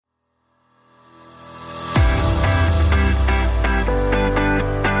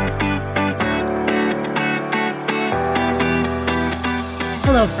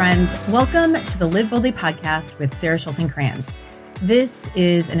Hello, friends. Welcome to the Live Boldly podcast with Sarah Schulten-Kranz. This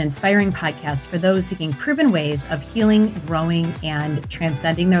is an inspiring podcast for those seeking proven ways of healing, growing, and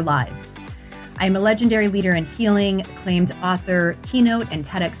transcending their lives. I am a legendary leader in healing, acclaimed author, keynote and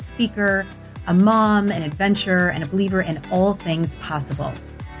TEDx speaker, a mom, an adventurer, and a believer in all things possible.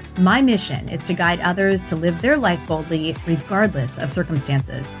 My mission is to guide others to live their life boldly, regardless of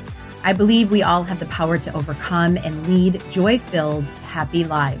circumstances. I believe we all have the power to overcome and lead joy-filled, happy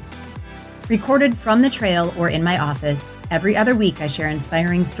lives. Recorded from the trail or in my office, every other week I share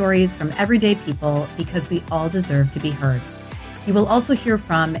inspiring stories from everyday people because we all deserve to be heard. You will also hear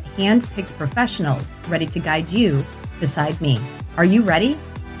from hand-picked professionals ready to guide you beside me. Are you ready?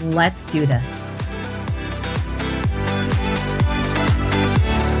 Let's do this.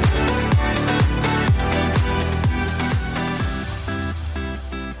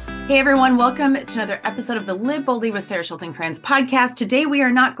 Hey everyone, welcome to another episode of the Live Boldly with Sarah Schulten-Kranz podcast. Today we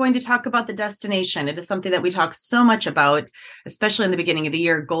are not going to talk about the destination. It is something that we talk so much about, especially in the beginning of the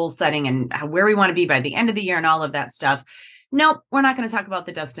year, goal setting and where we want to be by the end of the year and all of that stuff. Nope, we're not going to talk about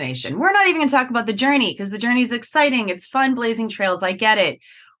the destination. We're not even going to talk about the journey because the journey is exciting. It's fun, blazing trails. I get it.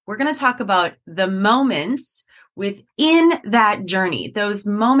 We're going to talk about the moments within that journey, those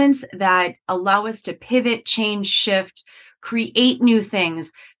moments that allow us to pivot, change, shift, create new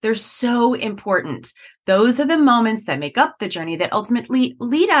things. They're so important. Those are the moments that make up the journey that ultimately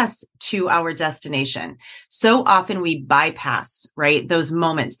lead us to our destination. So often we bypass, right? Those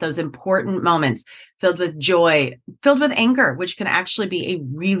moments, those important moments filled with joy, filled with anger, which can actually be a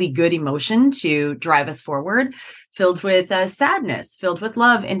really good emotion to drive us forward, filled with sadness, filled with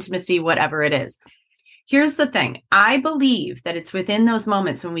love, intimacy, whatever it is. Here's the thing. I believe that it's within those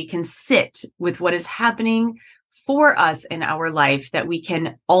moments when we can sit with what is happening for us in our life that we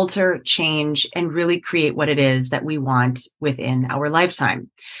can alter, change, and really create what it is that we want within our lifetime.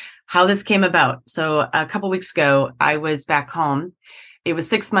 How this came about. So a couple weeks ago, I was back home. It was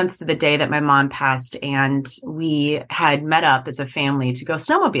 6 months to the day that my mom passed, and we had met up as a family to go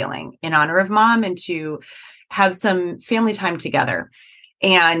snowmobiling in honor of mom and to have some family time together.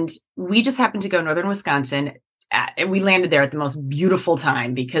 And we just happened to go northern Wisconsin. We landed there at the most beautiful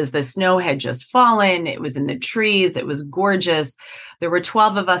time because the snow had just fallen. It was in the trees. It was gorgeous. There were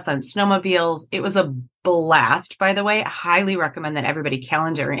 12 of us on snowmobiles. It was a blast, by the way. I highly recommend that everybody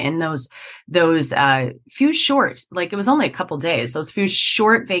calendar in those few short, like it was only a couple days, those few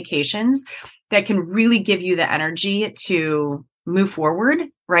short vacations that can really give you the energy to move forward,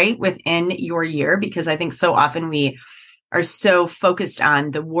 right, within your year. Because I think so often we are so focused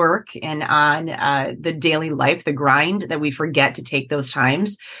on the work and on the daily life, the grind, that we forget to take those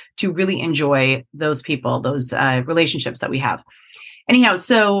times to really enjoy those people, those relationships that we have. Anyhow,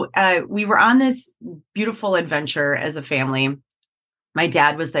 so we were on this beautiful adventure as a family. My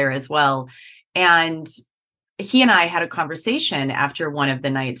dad was there as well. And he and I had a conversation after one of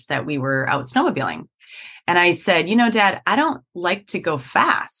the nights that we were out snowmobiling. And I said, Dad, I don't like to go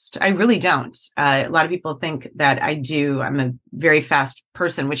fast. I really don't. A lot of people think that I do. I'm a very fast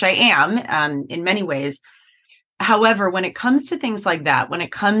person, which I am in many ways. However, when it comes to things like that, when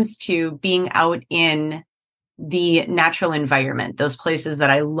it comes to being out in the natural environment, those places that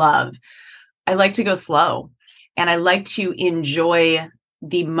I love, I like to go slow. And I like to enjoy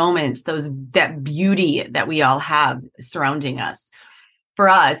the moments, that beauty that we all have surrounding us. For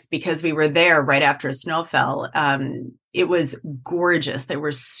us, because we were there right after a snow fell, it was gorgeous. There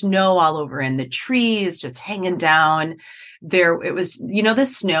was snow all over in the trees, just hanging down. It was, the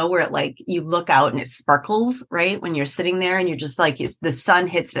snow where you look out and it sparkles, right? When you're sitting there and you're just the sun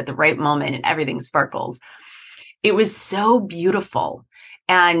hits it at the right moment and everything sparkles. It was so beautiful.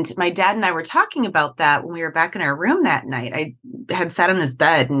 And my dad and I were talking about that when we were back in our room that night. I had sat on his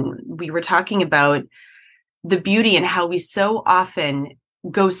bed and we were talking about the beauty and how we so often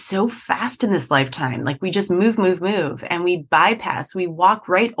go so fast in this lifetime. Like we just move, and we walk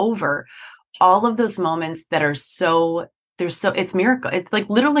right over all of those moments that are it's miracle. It's like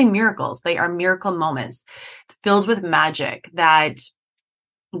literally miracles. They are miracle moments filled with magic that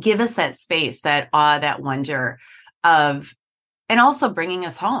give us that space, that awe, that wonder of, and also bringing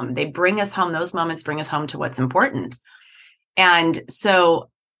us home. They bring us home. Those moments bring us home to what's important. And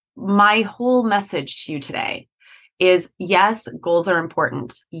so my whole message to you today is, yes, goals are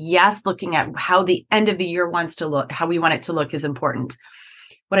important. Yes, looking at how the end of the year wants to look, how we want it to look is important.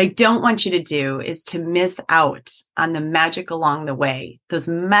 What I don't want you to do is to miss out on the magic along the way, those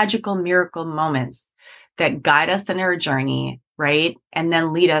magical miracle moments that guide us in our journey, right? And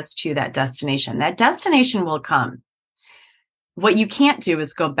then lead us to that destination. That destination will come. What you can't do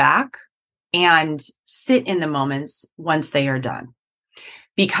is go back and sit in the moments once they are done.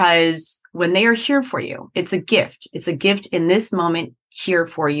 because when they are here for you, it's a gift. It's a gift in this moment here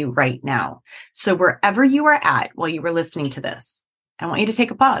for you right now. So wherever you are at while you were listening to this, I want you to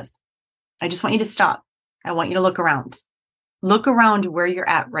take a pause. I just want you to stop. I want you to look around. Look around where you're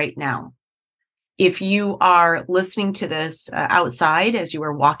at right now. If you are listening to this outside as you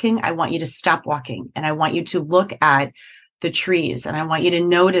are walking, I want you to stop walking and I want you to look at the trees and I want you to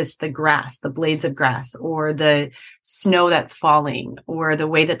notice the grass, the blades of grass, or the snow that's falling, or the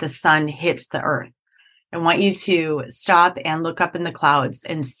way that the sun hits the earth. I want you to stop and look up in the clouds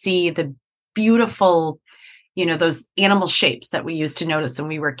and see the beautiful, those animal shapes that we used to notice when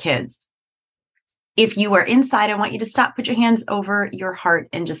we were kids. If you are inside, I want you to stop, put your hands over your heart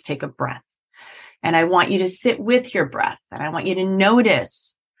and just take a breath. And I want you to sit with your breath. And I want you to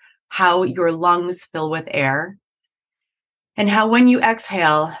notice how your lungs fill with air and how when you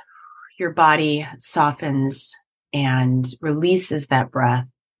exhale, your body softens and releases that breath,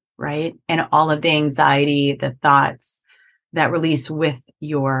 right? And all of the anxiety, the thoughts that release with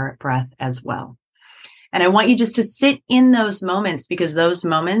your breath as well. And I want you just to sit in those moments because those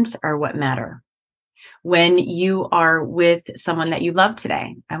moments are what matter. When you are with someone that you love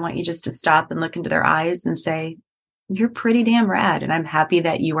today, I want you just to stop and look into their eyes and say, you're pretty damn rad, and I'm happy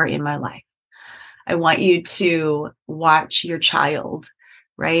that you are in my life. I want you to watch your child,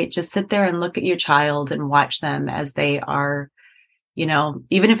 right? Just sit there and look at your child and watch them as they are,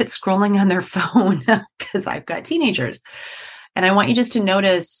 even if it's scrolling on their phone, because I've got teenagers. And I want you just to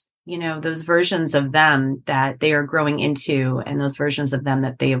notice, those versions of them that they are growing into and those versions of them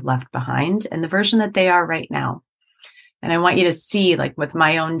that they have left behind and the version that they are right now. And I want you to see, like with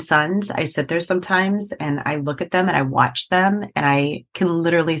my own sons, I sit there sometimes and I look at them and I watch them and I can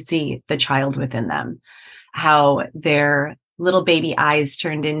literally see the child within them, how their little baby eyes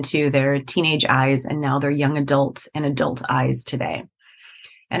turned into their teenage eyes and now they're young adult and adult eyes today.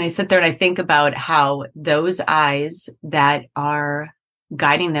 And I sit there and I think about how those eyes that are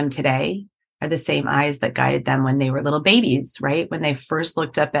guiding them today are the same eyes that guided them when they were little babies, right? When they first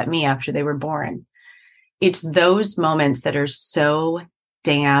looked up at me after they were born. It's those moments that are so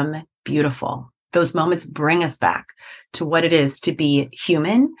damn beautiful. Those moments bring us back to what it is to be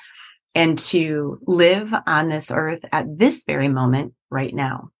human and to live on this earth at this very moment right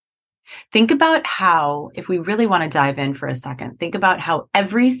now. Think about how, if we really want to dive in for a second, think about how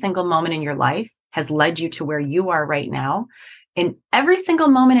every single moment in your life has led you to where you are right now. And every single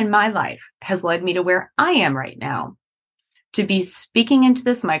moment in my life has led me to where I am right now, to be speaking into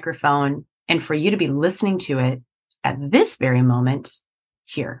this microphone and for you to be listening to it at this very moment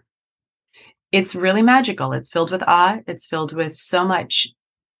here. It's really magical. It's filled with awe. It's filled with so much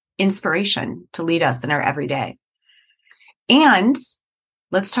inspiration to lead us in our everyday. And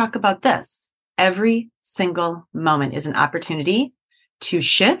let's talk about this. Every single moment is an opportunity to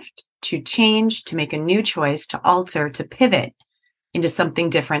shift, to change, to make a new choice, to alter, to pivot into something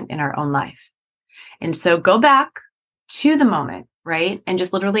different in our own life. And so go back to the moment, right? And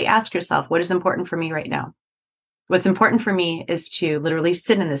just literally ask yourself, what is important for me right now? What's important for me is to literally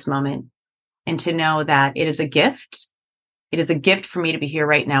sit in this moment and to know that it is a gift. It is a gift for me to be here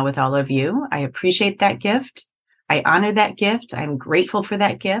right now with all of you. I appreciate that gift. I honor that gift. I'm grateful for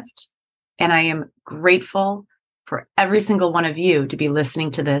that gift. And I am grateful for every single one of you to be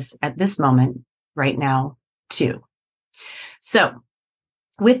listening to this at this moment right now too. So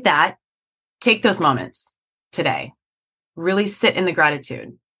with that, take those moments today, really sit in the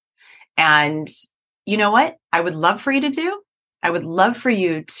gratitude. And you know what I would love for you to do? I would love for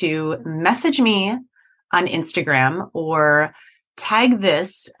you to message me on Instagram or tag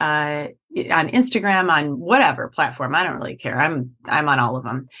this on Instagram, on whatever platform. I don't really care. I'm on all of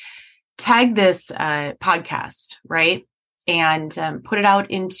them. Tag this podcast, right? And put it out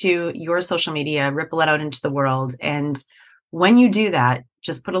into your social media, ripple it out into the world. And when you do that,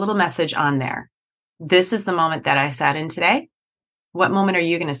 just put a little message on there. This is the moment that I sat in today. What moment are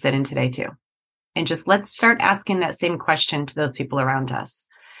you going to sit in today too? And just let's start asking that same question to those people around us.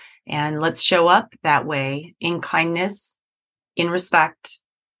 And let's show up that way in kindness, in respect,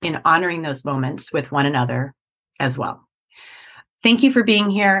 in honoring those moments with one another as well. Thank you for being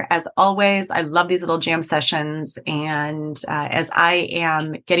here. As always, I love these little jam sessions. And as I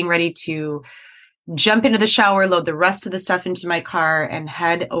am getting ready to jump into the shower, load the rest of the stuff into my car and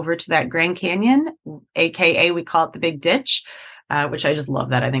head over to that Grand Canyon, AKA we call it the Big Ditch, which I just love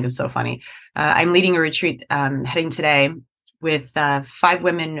that. I think is so funny. I'm leading a retreat heading today with 5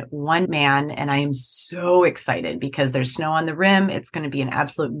 women, 1 man. And I am so excited because there's snow on the rim. It's going to be an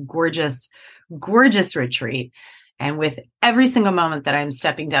absolute gorgeous, gorgeous retreat. And with every single moment that I'm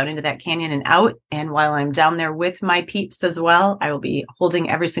stepping down into that canyon and out, and while I'm down there with my peeps as well, I will be holding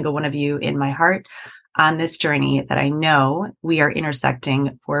every single one of you in my heart on this journey that I know we are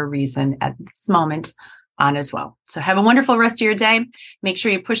intersecting for a reason at this moment on as well. So have a wonderful rest of your day. Make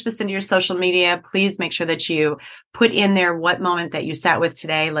sure you push this into your social media. Please make sure that you put in there what moment that you sat with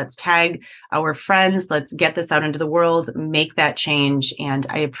today. Let's tag our friends. Let's get this out into the world, make that change. And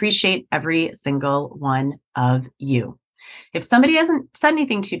I appreciate every single one of you. If somebody hasn't said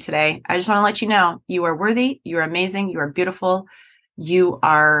anything to you today, I just want to let you know you are worthy. You are amazing. You are beautiful. You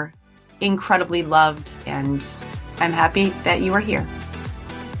are incredibly loved. And I'm happy that you are here.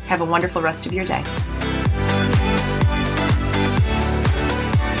 Have a wonderful rest of your day.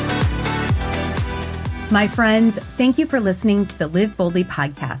 My friends, thank you for listening to the Live Boldly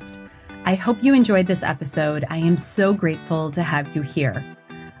podcast. I hope you enjoyed this episode. I am so grateful to have you here.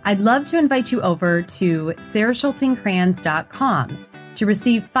 I'd love to invite you over to sarahschultingkranz.com to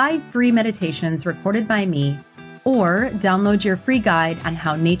receive 5 free meditations recorded by me, or download your free guide on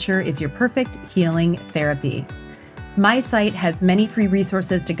how nature is your perfect healing therapy. My site has many free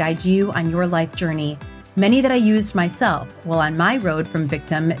resources to guide you on your life journey, many that I used myself while on my road from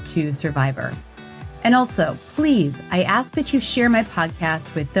victim to survivor. And also, please, I ask that you share my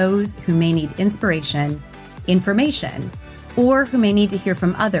podcast with those who may need inspiration, information, or who may need to hear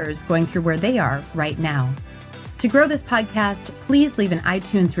from others going through where they are right now. To grow this podcast, please leave an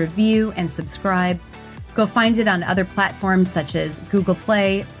iTunes review and subscribe. Go find it on other platforms such as Google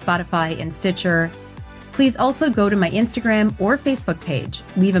Play, Spotify, and Stitcher. Please also go to my Instagram or Facebook page,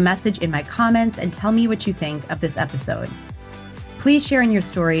 leave a message in my comments, and tell me what you think of this episode. Please share in your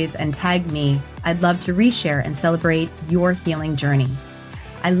stories and tag me. I'd love to reshare and celebrate your healing journey.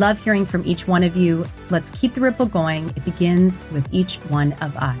 I love hearing from each one of you. Let's keep the ripple going. It begins with each one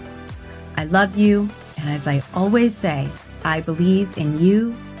of us. I love you. And as I always say, I believe in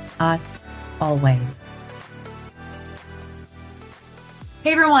you, us, always.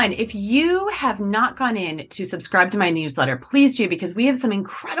 Hey everyone, if you have not gone in to subscribe to my newsletter, please do, because we have some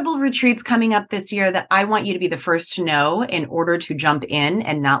incredible retreats coming up this year that I want you to be the first to know in order to jump in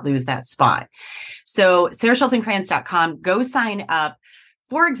and not lose that spot. So sarahschultingkranz.com, go sign up.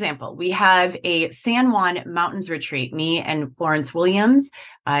 For example, we have a San Juan Mountains retreat, me and Florence Williams,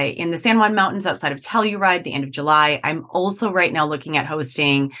 in the San Juan Mountains outside of Telluride, the end of July. I'm also right now looking at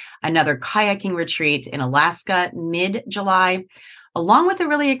hosting another kayaking retreat in Alaska, mid-July, along with a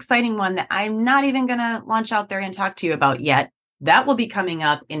really exciting one that I'm not even going to launch out there and talk to you about yet. That will be coming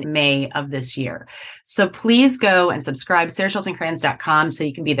up in May of this year. So please go and subscribe, sarahschultingkranz.com, so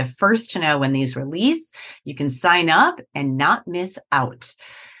you can be the first to know when these release. You can sign up and not miss out.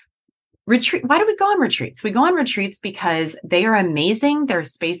 Retreat. Why do we go on retreats? We go on retreats because they are amazing. They're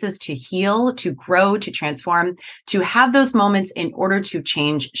spaces to heal, to grow, to transform, to have those moments in order to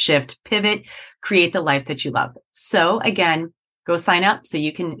change, shift, pivot, create the life that you love. So again, go sign up so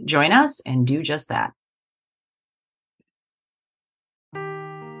you can join us and do just that.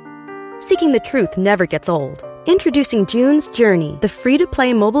 Seeking the truth never gets old. Introducing June's Journey, the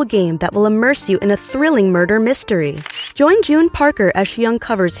free-to-play mobile game that will immerse you in a thrilling murder mystery. Join June Parker as she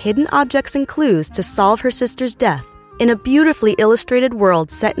uncovers hidden objects and clues to solve her sister's death in a beautifully illustrated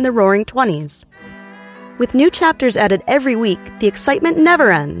world set in the Roaring '20s. With new chapters added every week, the excitement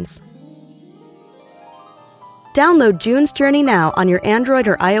never ends. Download June's Journey now on your Android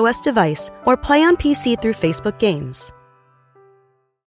or iOS device, or play on PC through Facebook Games.